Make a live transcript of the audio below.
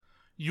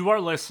You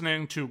are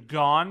listening to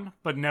Gone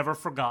But Never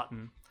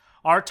Forgotten.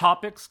 Our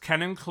topics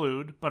can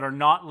include, but are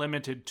not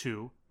limited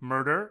to,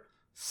 murder,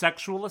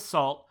 sexual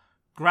assault,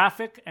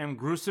 graphic and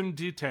gruesome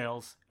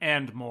details,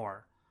 and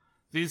more.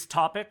 These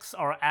topics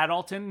are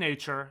adult in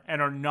nature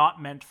and are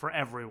not meant for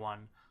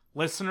everyone.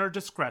 Listener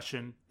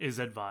discretion is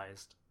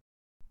advised.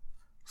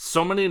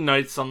 So many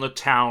nights on the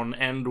town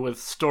end with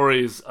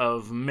stories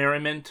of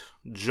merriment,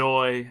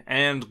 joy,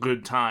 and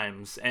good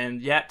times,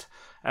 and yet,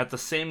 at the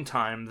same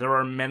time, there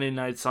are many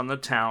nights on the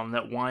town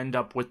that wind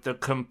up with the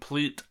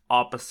complete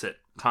opposite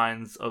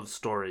kinds of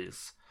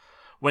stories.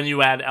 When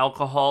you add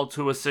alcohol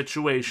to a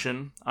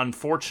situation,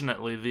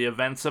 unfortunately, the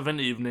events of an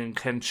evening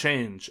can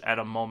change at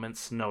a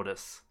moment's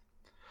notice.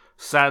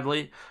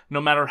 Sadly,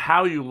 no matter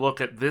how you look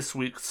at this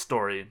week's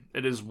story,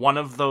 it is one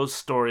of those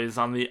stories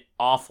on the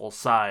awful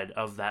side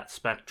of that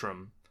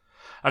spectrum.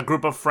 A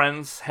group of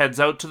friends heads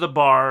out to the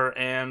bar,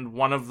 and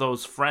one of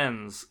those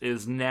friends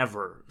is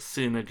never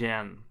seen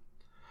again.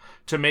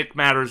 To make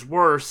matters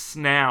worse,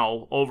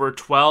 now, over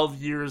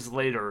 12 years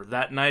later,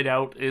 that night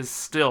out is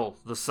still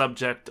the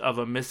subject of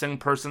a missing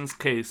persons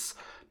case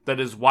that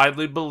is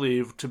widely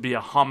believed to be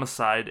a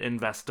homicide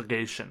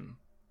investigation.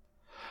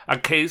 A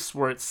case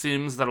where it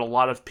seems that a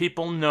lot of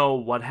people know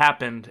what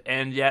happened,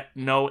 and yet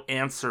no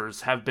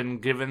answers have been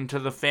given to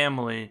the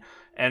family,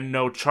 and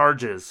no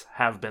charges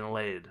have been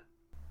laid.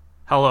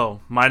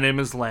 Hello, my name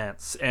is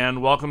Lance,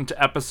 and welcome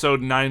to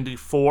episode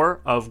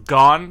 94 of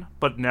Gone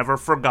But Never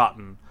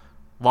Forgotten.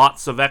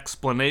 Lots of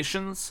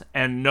explanations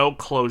and no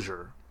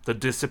closure. The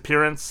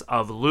disappearance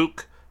of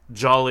Luc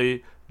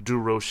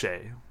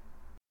Joly-Durocher.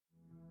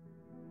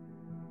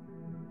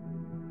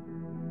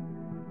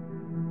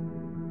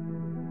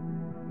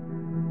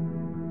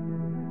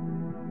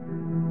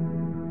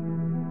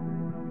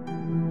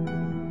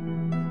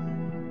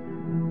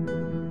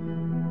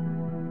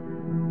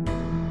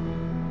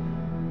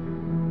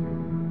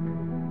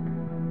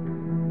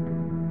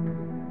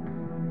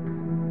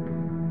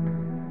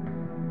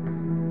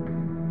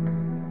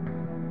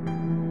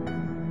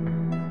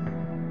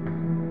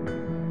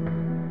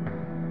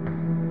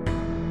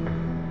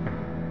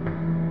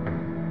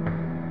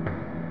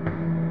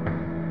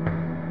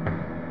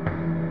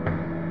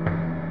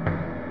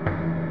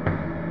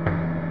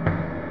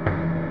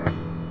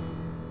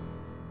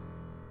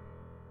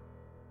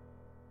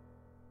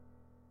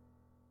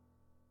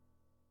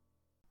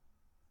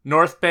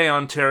 North Bay,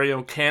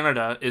 Ontario,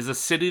 Canada is a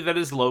city that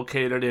is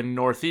located in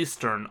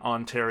northeastern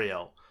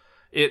Ontario.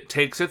 It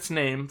takes its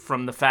name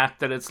from the fact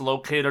that it's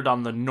located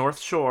on the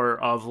north shore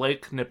of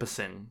Lake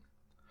Nipissing.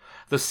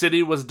 The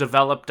city was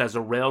developed as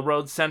a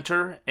railroad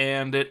center,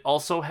 and it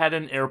also had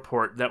an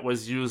airport that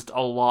was used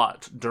a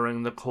lot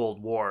during the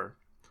Cold War.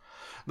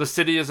 The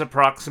city is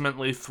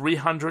approximately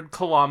 300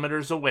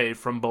 kilometers away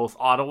from both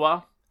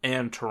Ottawa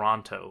and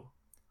Toronto.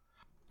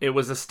 It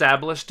was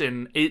established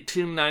in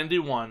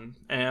 1891,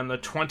 and the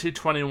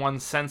 2021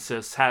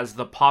 census has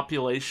the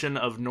population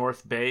of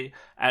North Bay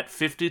at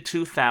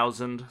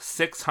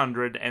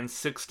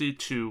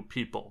 52,662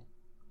 people.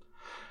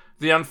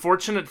 The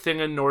unfortunate thing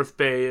in North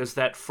Bay is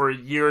that for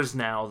years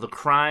now, the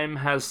crime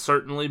has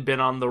certainly been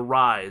on the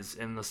rise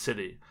in the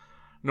city.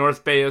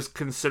 North Bay is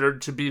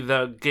considered to be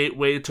the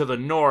gateway to the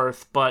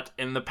north, but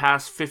in the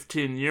past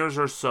 15 years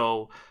or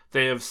so,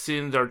 they have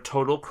seen their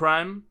total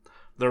crime,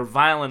 their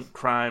violent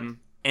crime,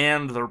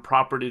 and their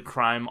property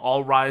crime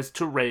all rise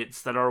to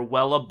rates that are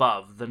well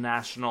above the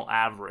national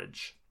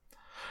average.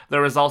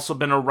 There has also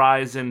been a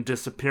rise in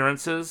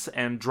disappearances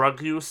and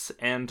drug use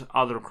and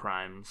other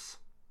crimes.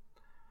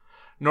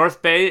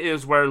 North Bay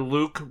is where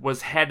Luc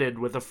was headed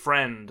with a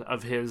friend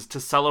of his to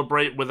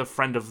celebrate with a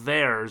friend of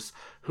theirs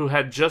who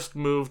had just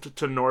moved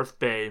to North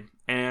Bay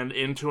and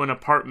into an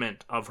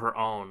apartment of her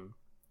own.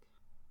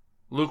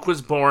 Luc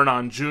was born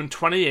on June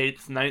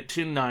 28,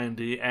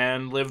 1990,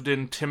 and lived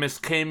in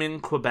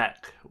Témiscamingue,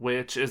 Quebec,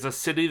 which is a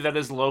city that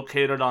is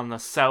located on the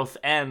south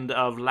end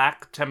of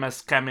Lac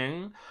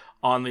Témiscamingue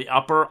on the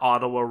upper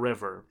Ottawa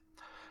River.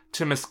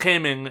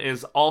 Témiscamingue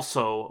is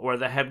also where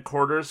the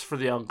headquarters for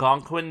the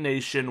Algonquin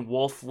Nation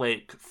Wolf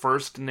Lake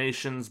First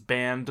Nations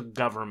Band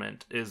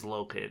government is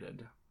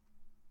located.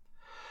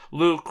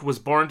 Luc was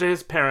born to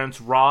his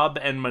parents Rob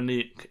and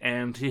Monique,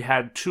 and he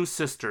had two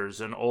sisters,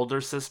 an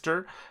older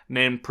sister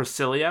named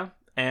Priscilla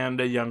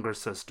and a younger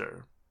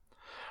sister.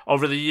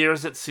 Over the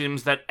years, it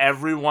seems that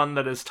everyone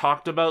that has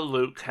talked about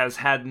Luc has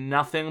had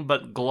nothing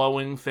but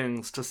glowing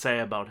things to say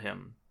about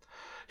him.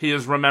 He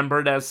is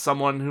remembered as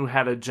someone who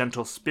had a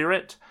gentle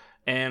spirit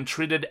and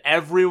treated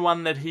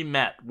everyone that he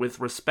met with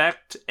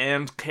respect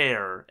and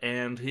care,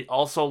 and he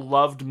also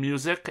loved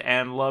music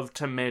and loved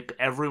to make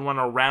everyone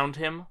around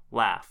him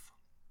laugh.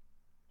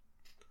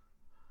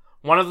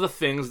 One of the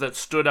things that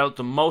stood out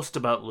the most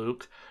about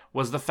Luc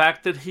was the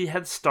fact that he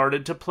had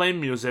started to play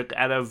music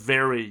at a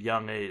very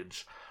young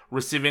age,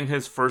 receiving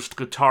his first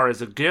guitar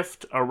as a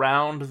gift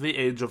around the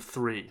age of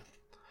 3.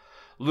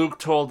 Luc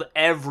told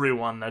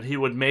everyone that he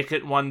would make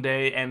it one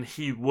day and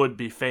he would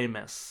be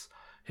famous.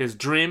 His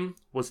dream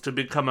was to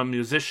become a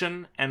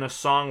musician and a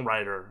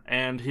songwriter,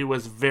 and he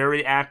was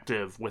very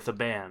active with a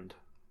band.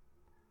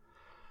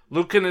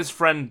 Luke and his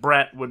friend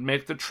Brett would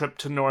make the trip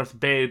to North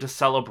Bay to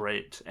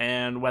celebrate,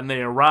 and when they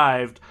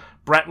arrived,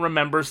 Brett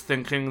remembers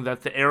thinking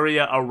that the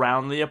area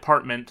around the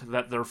apartment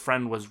that their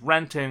friend was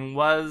renting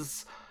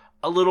was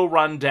a little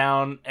run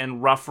down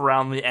and rough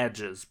around the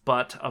edges,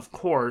 but of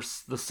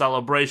course, the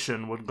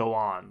celebration would go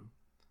on.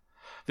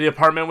 The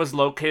apartment was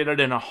located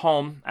in a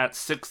home at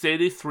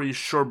 683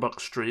 Sherbrooke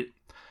Street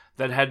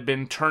that had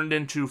been turned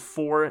into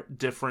 4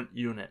 different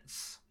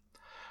units.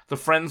 The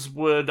friends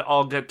would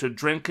all get to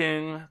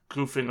drinking,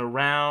 goofing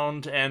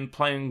around, and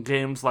playing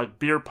games like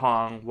beer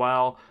pong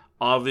while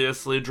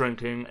obviously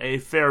drinking a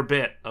fair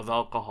bit of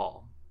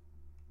alcohol.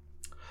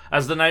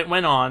 As the night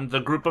went on, the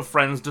group of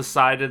friends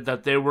decided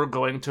that they were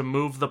going to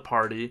move the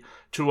party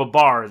to a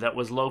bar that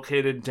was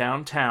located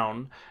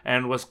downtown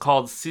and was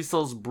called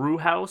Cecil's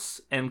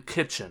Brewhouse and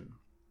Kitchen.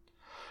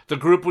 The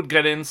group would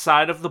get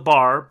inside of the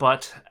bar,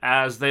 but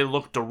as they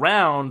looked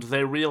around,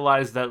 they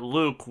realized that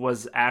Luke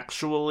was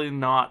actually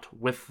not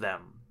with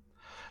them.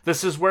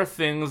 This is where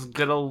things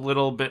get a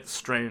little bit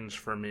strange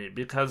for me,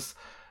 because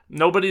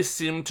nobody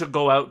seemed to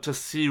go out to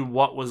see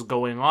what was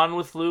going on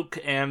with Luke,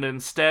 and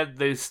instead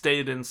they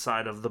stayed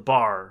inside of the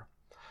bar.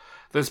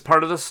 This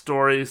part of the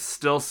story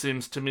still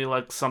seems to me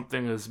like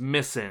something is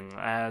missing,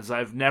 as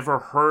I've never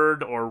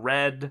heard or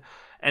read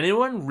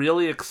anyone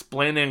really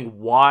explaining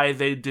why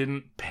they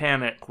didn't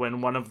panic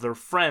when one of their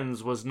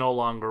friends was no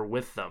longer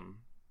with them.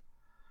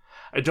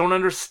 I don't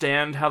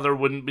understand how there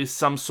wouldn't be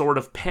some sort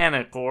of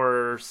panic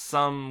or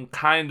some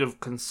kind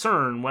of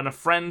concern when a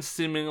friend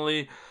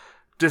seemingly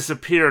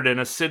disappeared in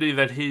a city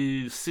that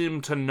he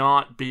seemed to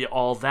not be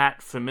all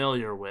that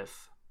familiar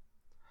with.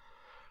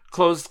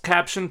 Closed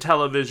caption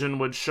television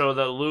would show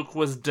that Luke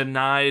was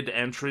denied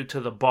entry to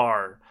the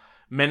bar.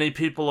 Many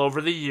people over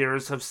the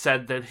years have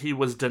said that he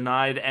was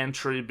denied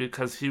entry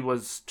because he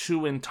was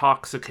too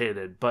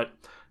intoxicated, but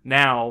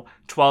now,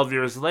 12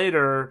 years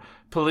later,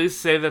 police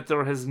say that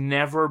there has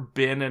never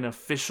been an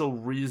official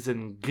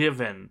reason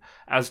given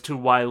as to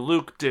why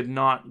Luke did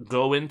not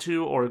go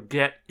into or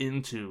get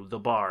into the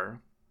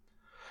bar.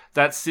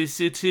 That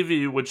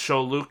CCTV would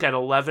show Luke at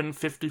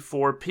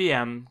 11:54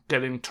 p.m.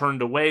 getting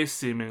turned away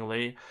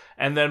seemingly,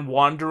 and then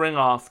wandering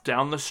off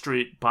down the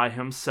street by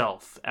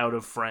himself out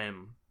of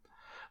frame.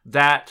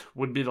 That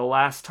would be the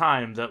last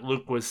time that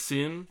Luke was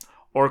seen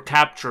or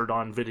captured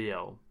on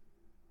video.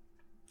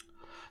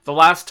 The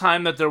last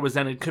time that there was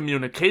any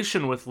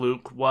communication with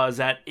Luke was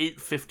at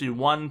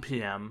 8:51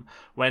 p.m.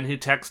 when he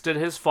texted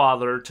his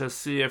father to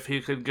see if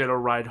he could get a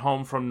ride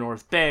home from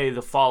North Bay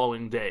the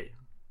following day.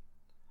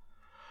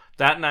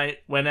 That night,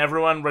 when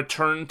everyone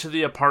returned to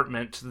the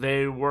apartment,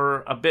 they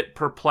were a bit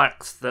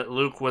perplexed that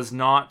Luke was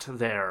not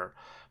there,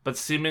 but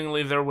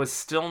seemingly there was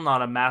still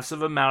not a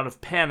massive amount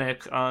of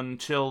panic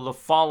until the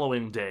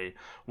following day,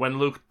 when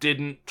Luke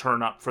didn't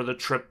turn up for the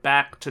trip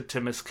back to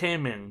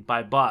Timiskaming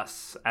by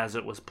bus, as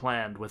it was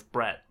planned with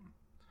Brett.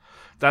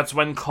 That's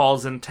when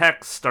calls and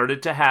texts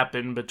started to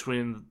happen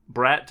between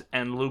Brett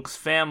and Luke's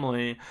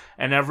family,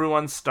 and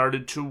everyone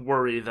started to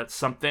worry that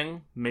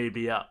something may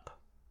be up.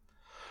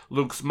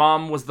 Luke's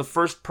mom was the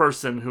first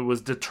person who was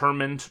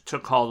determined to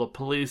call the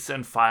police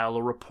and file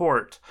a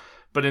report,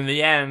 but in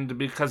the end,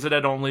 because it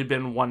had only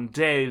been one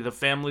day, the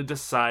family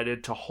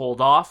decided to hold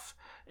off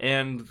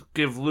and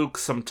give Luke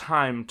some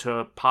time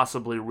to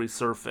possibly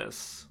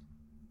resurface.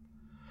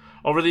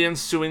 Over the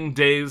ensuing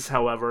days,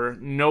 however,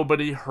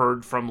 nobody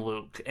heard from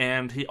Luke,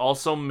 and he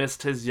also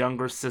missed his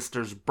younger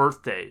sister's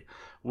birthday,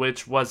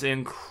 which was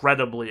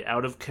incredibly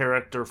out of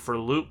character for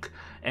Luke,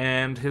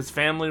 and his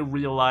family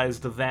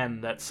realized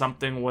then that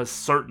something was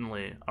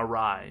certainly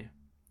awry.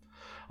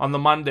 On the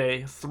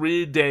Monday,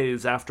 3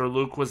 days after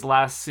Luke was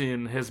last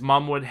seen, his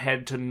mom would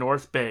head to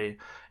North Bay,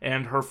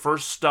 and her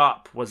first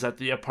stop was at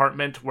the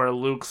apartment where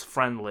Luke's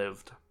friend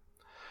lived.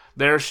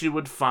 There she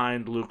would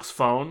find Luke's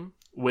phone,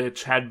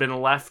 which had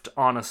been left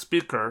on a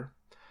speaker,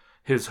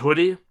 his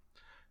hoodie,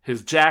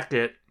 his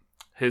jacket,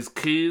 his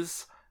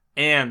keys,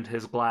 and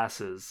his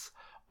glasses.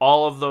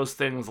 All of those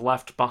things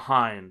left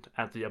behind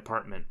at the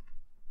apartment.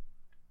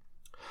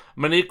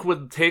 Monique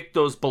would take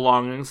those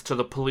belongings to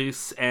the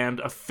police and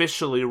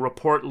officially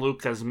report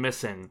Luke as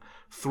missing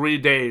 3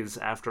 days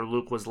after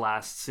Luke was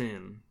last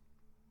seen.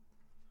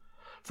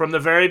 From the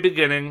very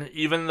beginning,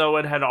 even though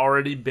it had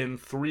already been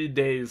 3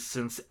 days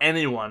since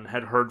anyone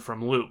had heard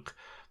from Luke,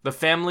 the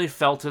family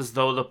felt as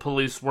though the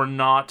police were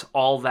not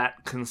all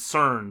that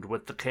concerned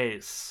with the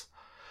case.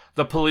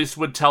 The police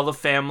would tell the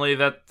family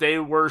that they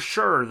were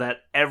sure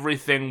that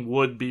everything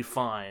would be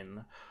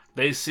fine.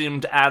 They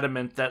seemed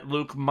adamant that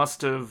Luke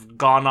must have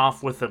gone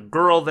off with a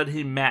girl that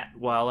he met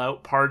while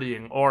out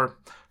partying, or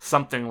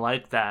something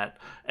like that,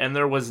 and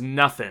there was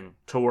nothing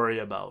to worry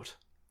about.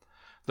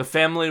 The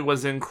family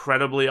was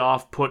incredibly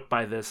off-put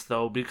by this,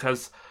 though,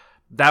 because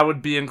that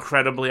would be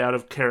incredibly out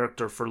of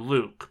character for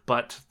Luke,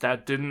 but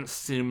that didn't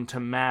seem to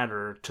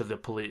matter to the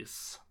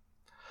police.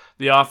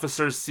 The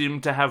officers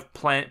seemed to have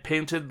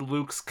painted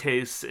Luke's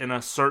case in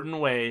a certain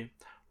way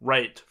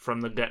right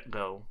from the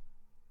get-go.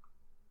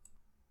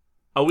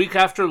 A week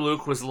after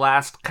Luke was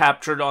last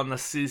captured on the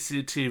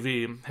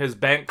CCTV, his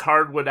bank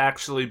card would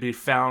actually be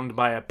found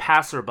by a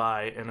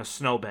passerby in a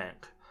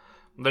snowbank.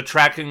 The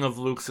tracking of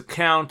Luke's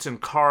account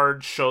and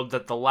card showed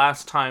that the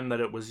last time that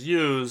it was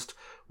used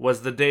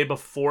was the day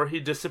before he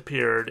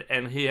disappeared,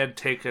 and he had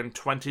taken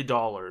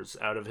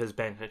 $20 out of his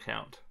bank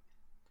account.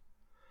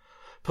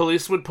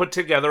 Police would put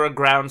together a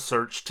ground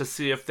search to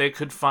see if they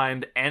could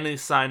find any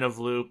sign of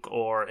Luke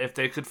or if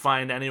they could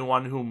find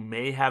anyone who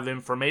may have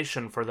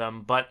information for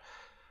them, but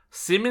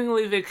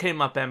seemingly they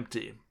came up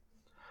empty.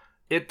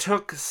 It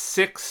took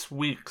 6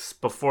 weeks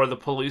before the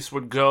police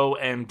would go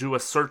and do a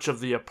search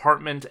of the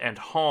apartment and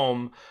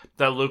home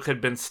that Luke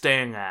had been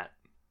staying at.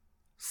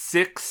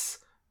 6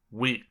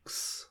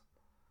 weeks.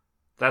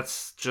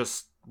 That's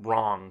just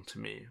wrong to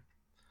me.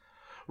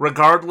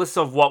 Regardless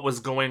of what was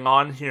going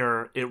on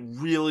here, it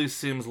really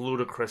seems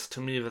ludicrous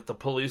to me that the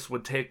police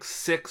would take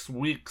 6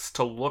 weeks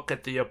to look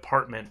at the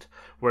apartment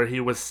where he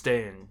was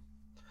staying.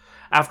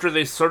 After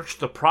they searched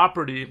the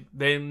property,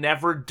 they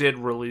never did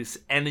release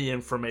any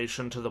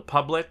information to the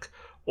public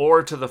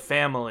or to the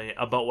family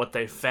about what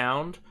they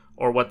found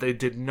or what they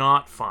did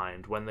not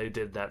find when they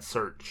did that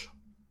search.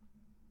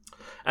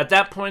 At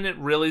that point, it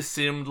really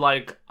seemed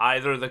like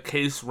either the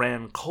case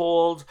ran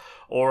cold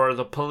or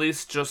the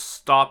police just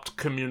stopped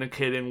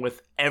communicating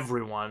with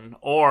everyone,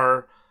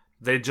 or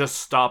they just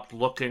stopped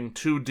looking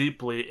too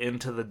deeply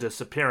into the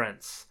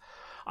disappearance.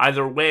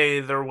 Either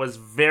way, there was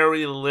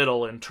very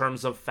little in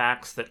terms of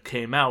facts that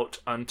came out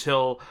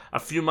until a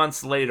few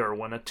months later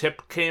when a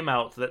tip came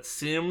out that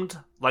seemed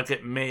like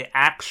it may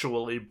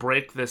actually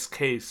break this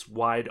case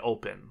wide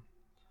open.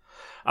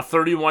 A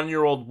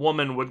 31-year-old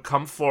woman would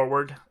come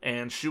forward,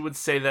 and she would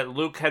say that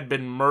Luke had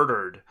been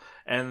murdered,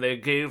 and they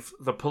gave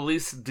the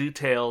police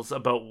details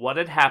about what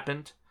had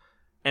happened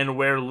and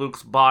where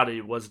Luke's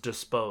body was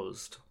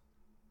disposed.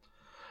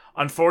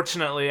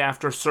 Unfortunately,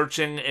 after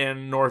searching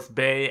in North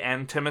Bay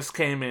and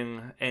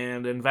Timiskaming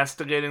and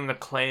investigating the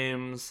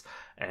claims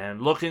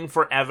and looking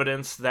for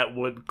evidence that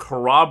would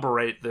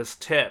corroborate this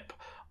tip,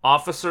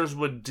 officers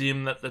would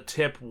deem that the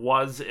tip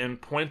was, in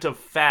point of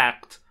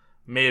fact,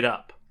 made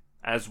up,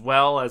 as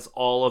well as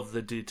all of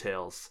the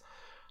details.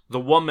 The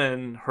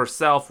woman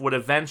herself would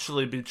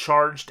eventually be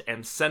charged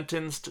and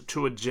sentenced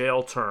to a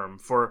jail term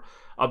for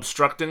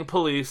obstructing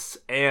police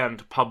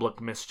and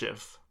public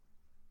mischief.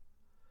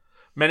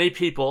 Many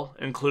people,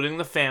 including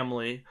the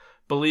family,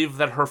 believe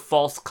that her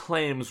false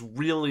claims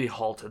really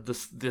halted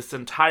this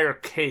entire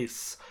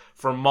case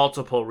for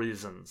multiple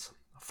reasons.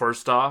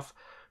 First off,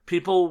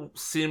 people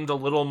seemed a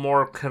little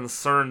more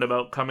concerned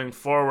about coming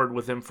forward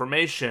with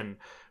information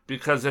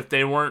because if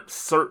they weren't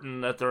certain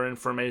that their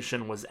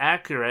information was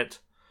accurate,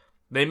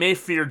 they may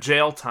fear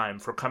jail time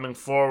for coming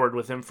forward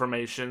with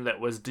information that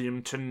was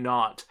deemed to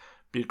not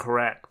be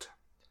correct.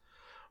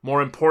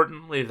 More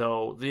importantly,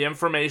 though, the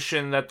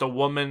information that the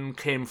woman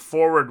came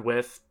forward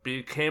with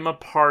became a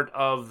part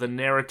of the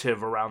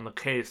narrative around the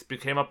case,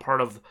 became a part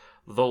of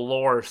the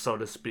lore, so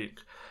to speak.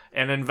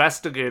 And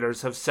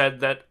investigators have said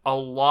that a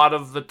lot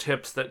of the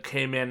tips that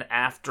came in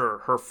after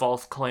her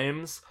false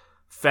claims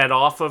fed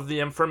off of the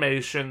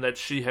information that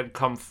she had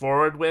come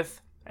forward with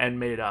and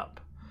made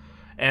up.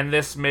 And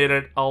this made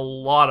it a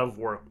lot of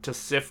work to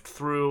sift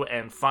through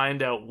and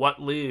find out what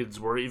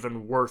leads were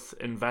even worth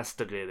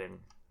investigating.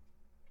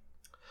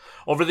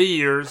 Over the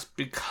years,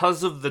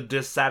 because of the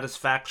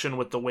dissatisfaction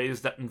with the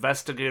ways that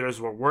investigators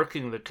were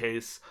working the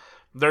case,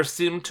 there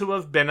seem to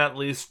have been at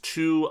least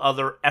 2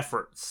 other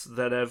efforts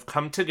that have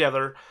come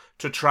together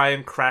to try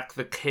and crack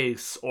the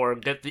case or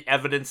get the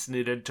evidence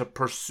needed to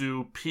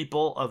pursue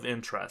people of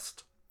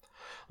interest.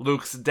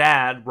 Luke's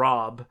dad,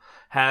 Rob,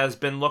 has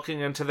been looking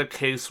into the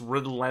case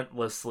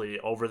relentlessly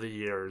over the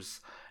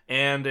years,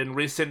 and in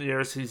recent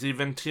years he's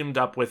even teamed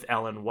up with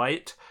Ellen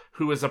White,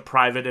 who is a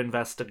private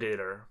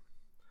investigator.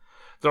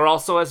 There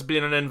also has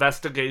been an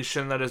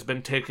investigation that has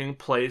been taking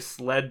place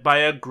led by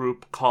a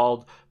group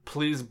called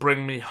Please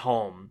Bring Me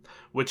Home,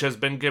 which has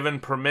been given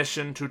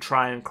permission to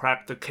try and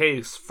crack the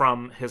case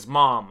from his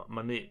mom,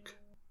 Monique.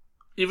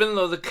 Even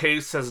though the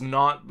case has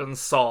not been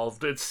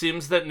solved, it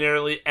seems that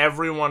nearly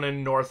everyone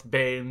in North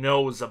Bay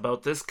knows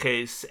about this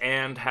case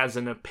and has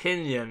an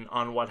opinion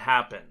on what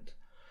happened.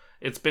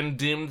 It's been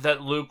deemed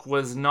that Luke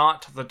was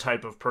not the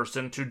type of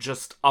person to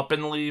just up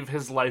and leave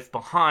his life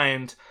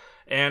behind,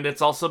 and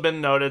it's also been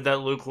noted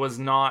that Luke was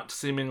not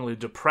seemingly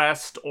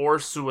depressed or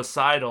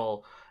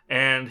suicidal,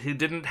 and he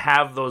didn't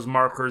have those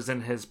markers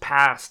in his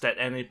past at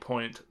any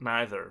point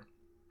neither.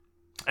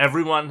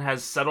 Everyone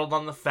has settled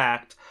on the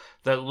fact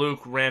that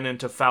Luke ran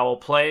into foul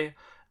play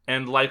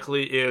and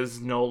likely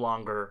is no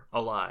longer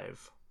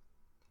alive.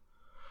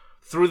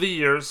 Through the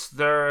years,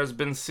 there has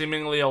been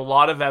seemingly a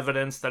lot of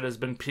evidence that has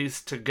been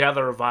pieced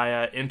together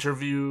via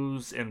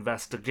interviews,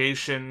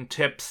 investigation,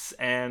 tips,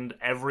 and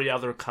every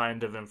other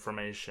kind of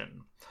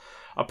information.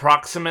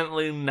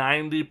 Approximately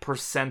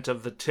 90%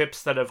 of the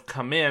tips that have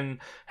come in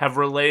have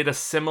relayed a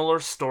similar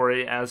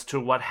story as to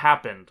what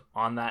happened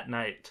on that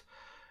night.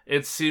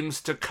 It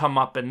seems to come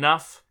up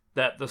enough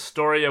that the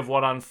story of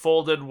what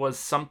unfolded was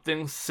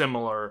something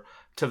similar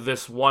to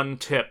this one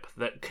tip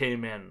that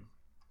came in.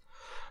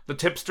 The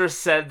tipster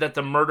said that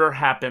the murder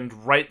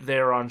happened right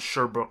there on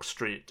Sherbrooke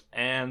Street,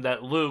 and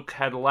that Luke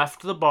had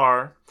left the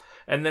bar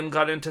and then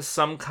got into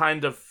some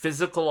kind of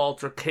physical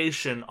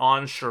altercation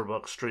on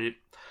Sherbrooke Street,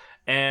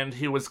 and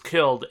he was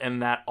killed in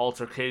that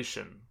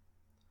altercation.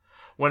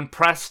 When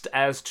pressed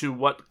as to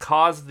what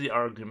caused the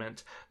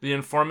argument, the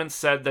informant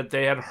said that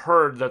they had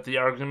heard that the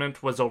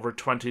argument was over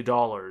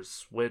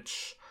 $20,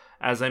 which,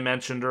 as I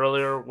mentioned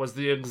earlier, was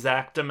the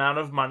exact amount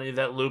of money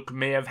that Luke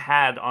may have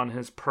had on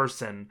his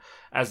person,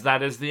 as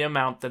that is the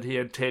amount that he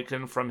had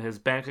taken from his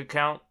bank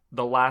account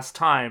the last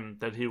time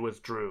that he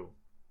withdrew.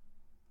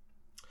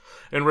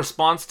 In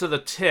response to the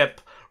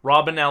tip,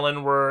 Rob and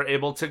Ellen were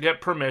able to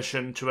get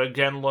permission to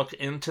again look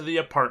into the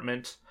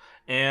apartment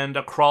and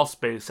a crawl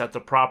space at the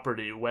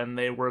property when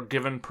they were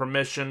given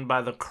permission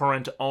by the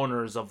current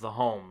owners of the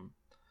home.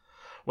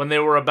 When they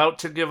were about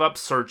to give up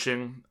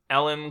searching,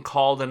 Ellen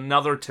called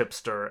another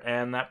tipster,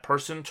 and that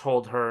person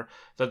told her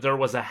that there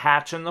was a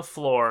hatch in the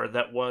floor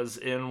that was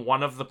in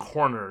one of the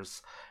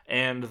corners,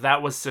 and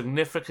that was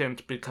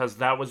significant because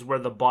that was where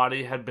the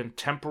body had been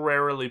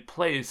temporarily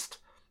placed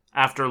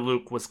after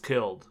Luke was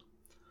killed.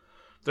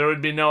 There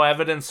would be no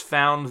evidence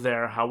found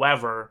there,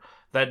 however,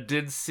 that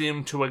did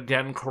seem to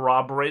again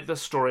corroborate the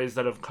stories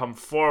that have come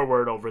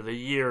forward over the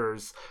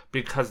years,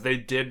 because they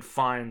did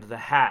find the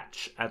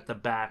hatch at the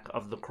back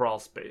of the crawl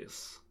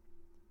space.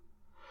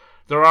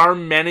 There are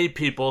many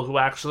people who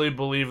actually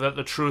believe that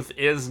the truth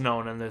is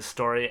known in this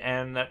story,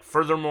 and that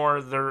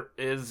furthermore there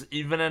is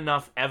even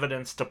enough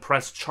evidence to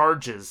press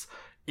charges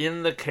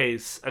in the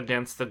case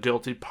against the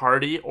guilty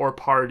party or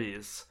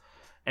parties,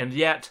 and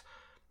yet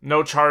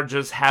no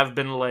charges have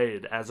been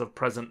laid as of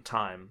present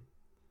time.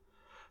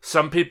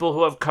 Some people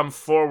who have come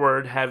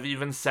forward have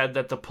even said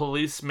that the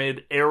police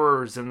made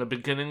errors in the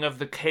beginning of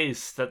the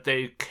case that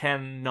they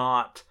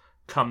cannot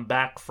come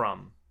back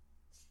from.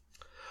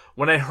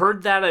 When I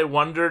heard that, I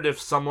wondered if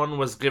someone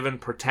was given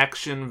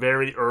protection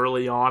very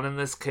early on in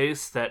this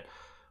case that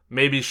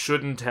maybe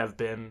shouldn't have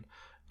been,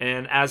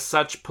 and as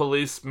such,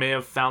 police may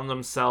have found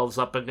themselves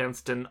up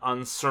against an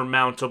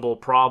unsurmountable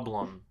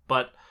problem.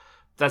 But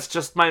that's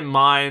just my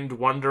mind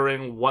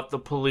wondering what the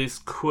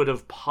police could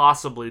have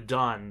possibly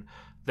done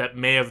that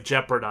may have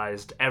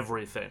jeopardized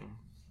everything.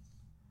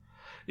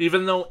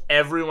 Even though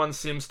everyone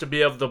seems to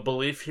be of the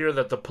belief here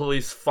that the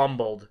police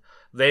fumbled,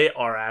 they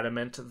are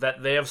adamant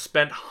that they have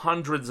spent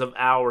hundreds of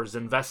hours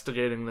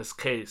investigating this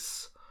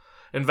case.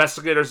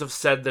 Investigators have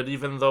said that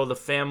even though the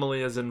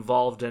family is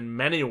involved in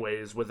many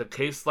ways with a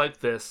case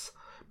like this,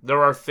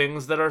 there are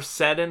things that are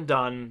said and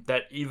done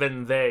that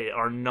even they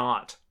are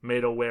not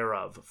made aware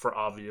of for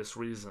obvious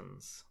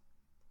reasons.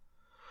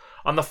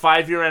 On the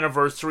 5-year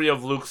anniversary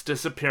of Luke's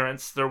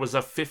disappearance, there was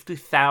a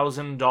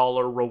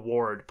 $50,000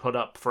 reward put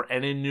up for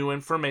any new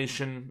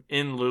information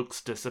in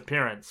Luke's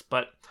disappearance,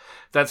 but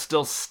that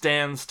still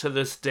stands to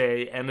this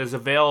day and is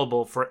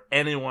available for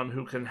anyone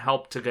who can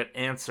help to get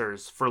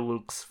answers for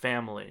Luke's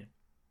family.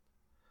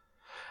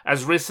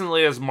 As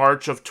recently as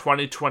March of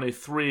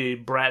 2023,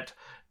 Brett,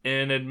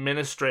 an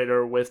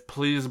administrator with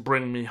Please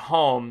Bring Me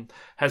Home,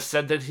 has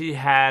said that he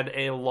had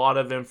a lot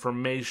of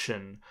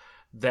information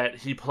that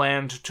he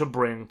planned to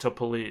bring to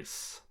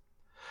police.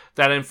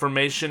 That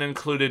information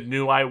included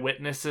new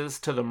eyewitnesses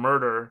to the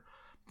murder,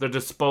 the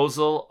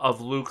disposal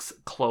of Luke's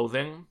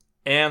clothing,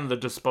 and the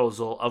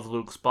disposal of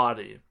Luke's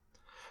body.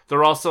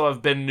 There also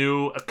have been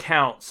new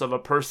accounts of a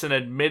person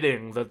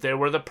admitting that they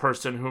were the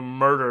person who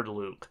murdered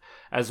Luke,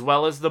 as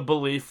well as the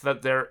belief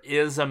that there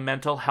is a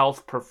mental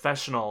health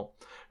professional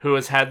who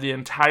has had the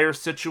entire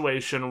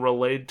situation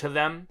relayed to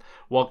them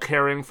while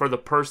caring for the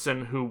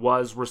person who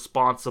was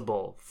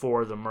responsible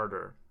for the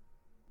murder.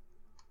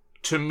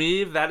 To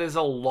me, that is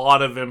a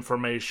lot of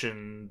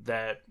information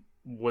that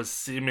was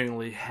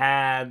seemingly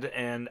had,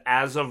 and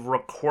as of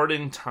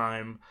recording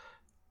time,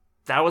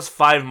 that was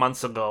 5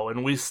 months ago,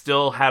 and we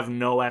still have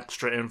no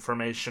extra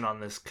information on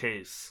this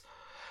case.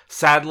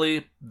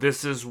 Sadly,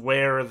 this is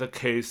where the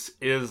case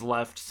is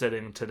left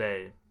sitting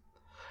today.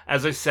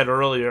 As I said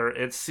earlier,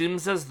 it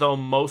seems as though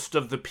most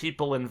of the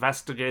people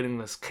investigating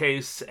this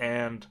case,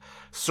 and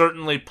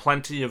certainly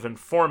plenty of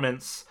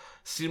informants,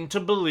 seem to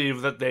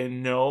believe that they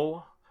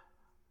know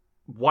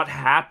what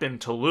happened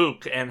to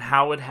Luke and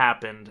how it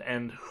happened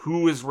and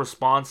who is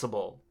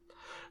responsible.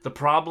 The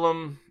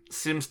problem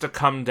seems to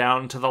come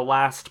down to the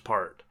last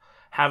part,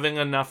 having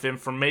enough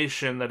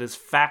information that is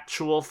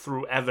factual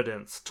through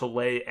evidence to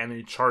lay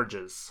any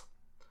charges.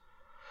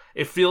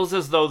 It feels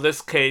as though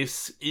this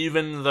case,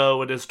 even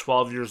though it is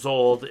 12 years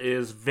old,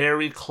 is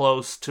very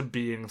close to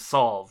being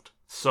solved.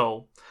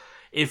 So,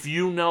 if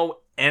you know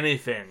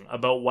anything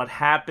about what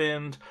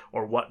happened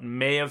or what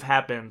may have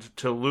happened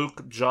to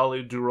Luke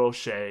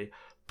Joly-Durocher,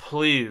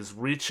 please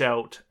reach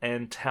out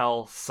and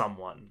tell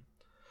someone.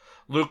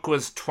 Luke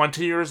was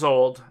 20 years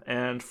old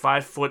and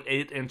 5 foot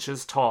 8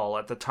 inches tall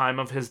at the time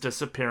of his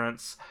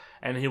disappearance,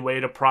 and he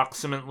weighed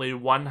approximately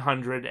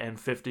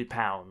 150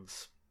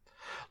 pounds.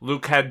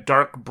 Luke had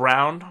dark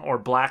brown or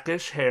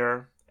blackish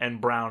hair and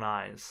brown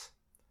eyes.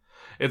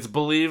 It's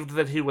believed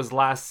that he was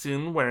last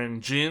seen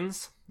wearing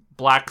jeans,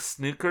 black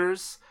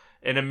sneakers,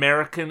 an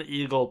American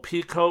Eagle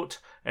peacoat,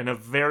 and a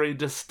very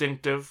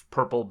distinctive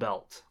purple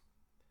belt.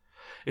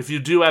 If you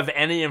do have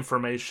any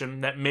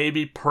information that may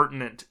be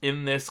pertinent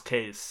in this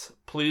case,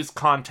 please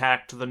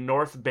contact the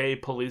North Bay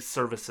Police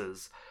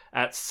Services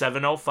at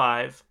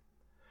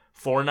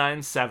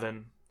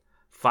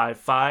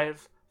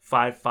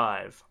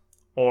 705-497-5555,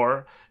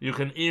 or you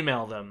can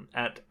email them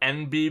at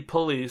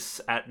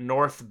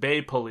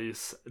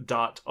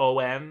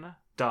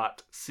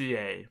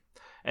nbpolice@northbaypolice.on.ca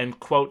and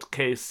quote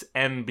case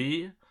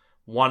NB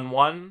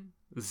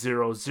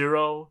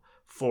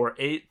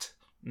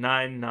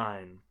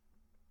 11004899.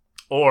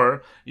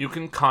 Or you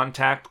can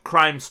contact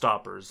Crime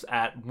Stoppers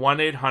at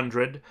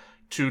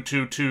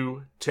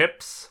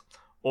 1-800-222-TIPS,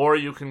 or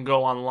you can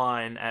go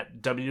online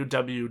at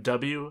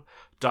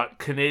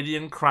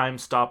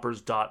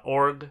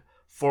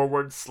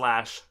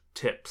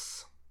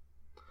www.canadiancrimestoppers.org/tips.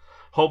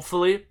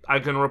 Hopefully, I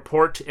can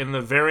report in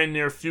the very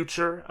near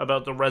future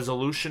about the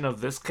resolution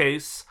of this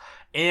case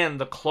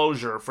and the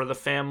closure for the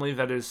family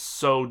that is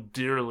so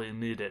dearly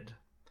needed.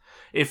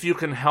 If you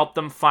can help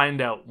them find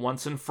out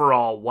once and for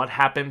all what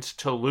happened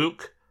to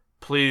Luke,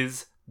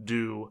 please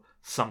do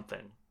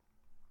something.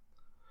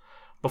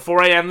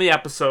 Before I end the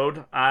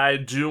episode, I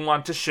do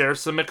want to share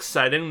some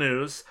exciting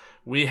news.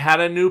 We had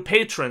a new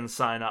patron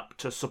sign up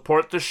to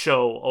support the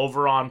show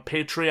over on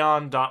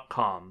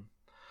patreon.com.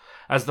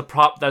 As the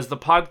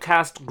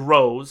podcast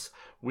grows,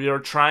 we are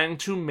trying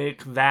to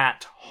make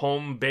that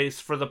home base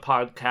for the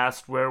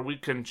podcast where we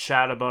can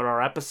chat about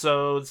our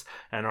episodes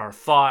and our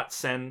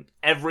thoughts and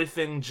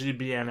everything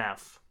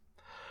GBNF.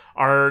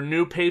 Our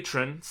new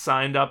patron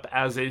signed up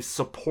as a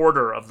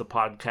supporter of the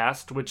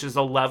podcast, which is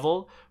a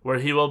level where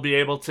he will be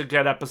able to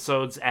get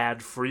episodes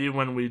ad-free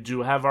when we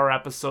do have our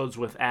episodes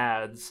with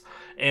ads,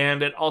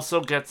 and it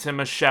also gets him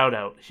a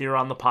shout-out here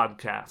on the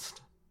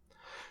podcast.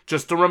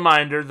 Just a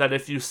reminder that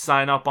if you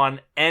sign up on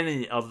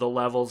any of the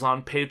levels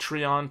on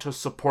Patreon to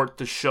support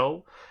the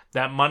show,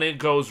 that money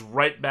goes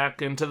right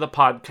back into the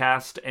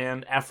podcast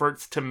and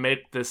efforts to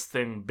make this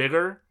thing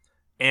bigger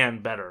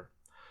and better.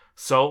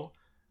 So,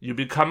 you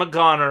become a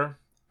goner,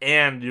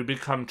 and you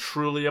become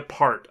truly a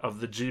part of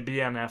the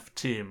GBNF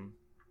team.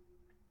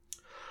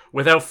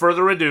 Without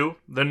further ado,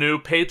 the new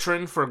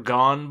patron for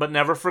Gone But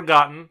Never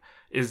Forgotten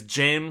is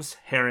James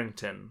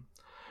Harrington.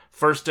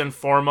 First and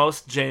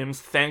foremost,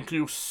 James, thank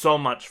you so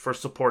much for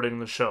supporting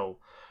the show.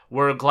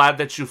 We're glad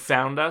that you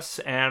found us,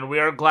 and we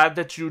are glad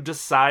that you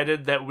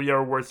decided that we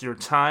are worth your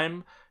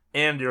time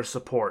and your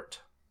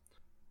support.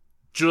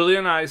 Julie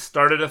and I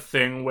started a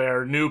thing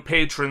where new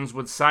patrons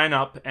would sign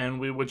up and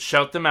we would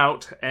shout them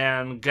out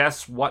and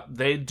guess what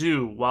they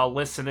do while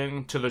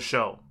listening to the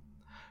show.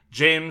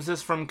 James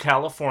is from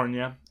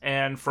California,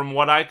 and from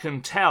what I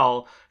can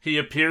tell, he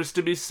appears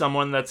to be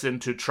someone that's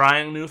into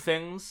trying new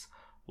things,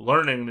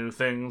 learning new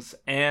things,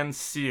 and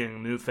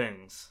seeing new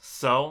things.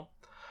 So,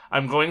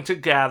 I'm going to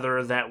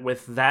gather that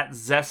with that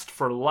zest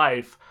for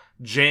life,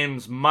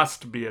 James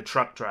must be a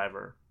truck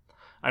driver.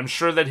 I'm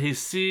sure that he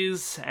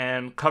sees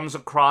and comes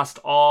across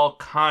all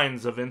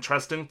kinds of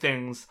interesting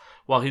things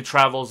while he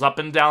travels up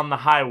and down the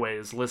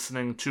highways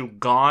listening to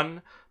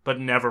Gone But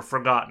Never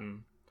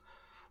Forgotten.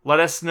 Let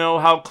us know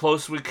how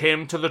close we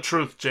came to the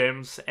truth,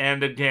 James,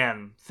 and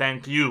again,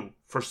 thank you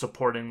for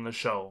supporting the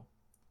show.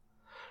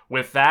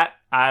 With that,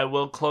 I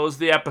will close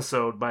the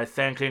episode by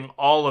thanking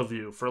all of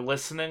you for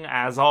listening,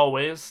 as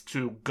always,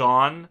 to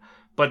Gone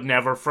But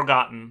Never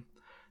Forgotten.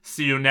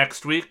 See you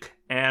next week,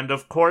 and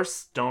of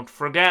course, don't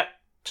forget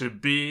to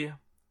be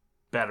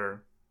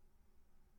better.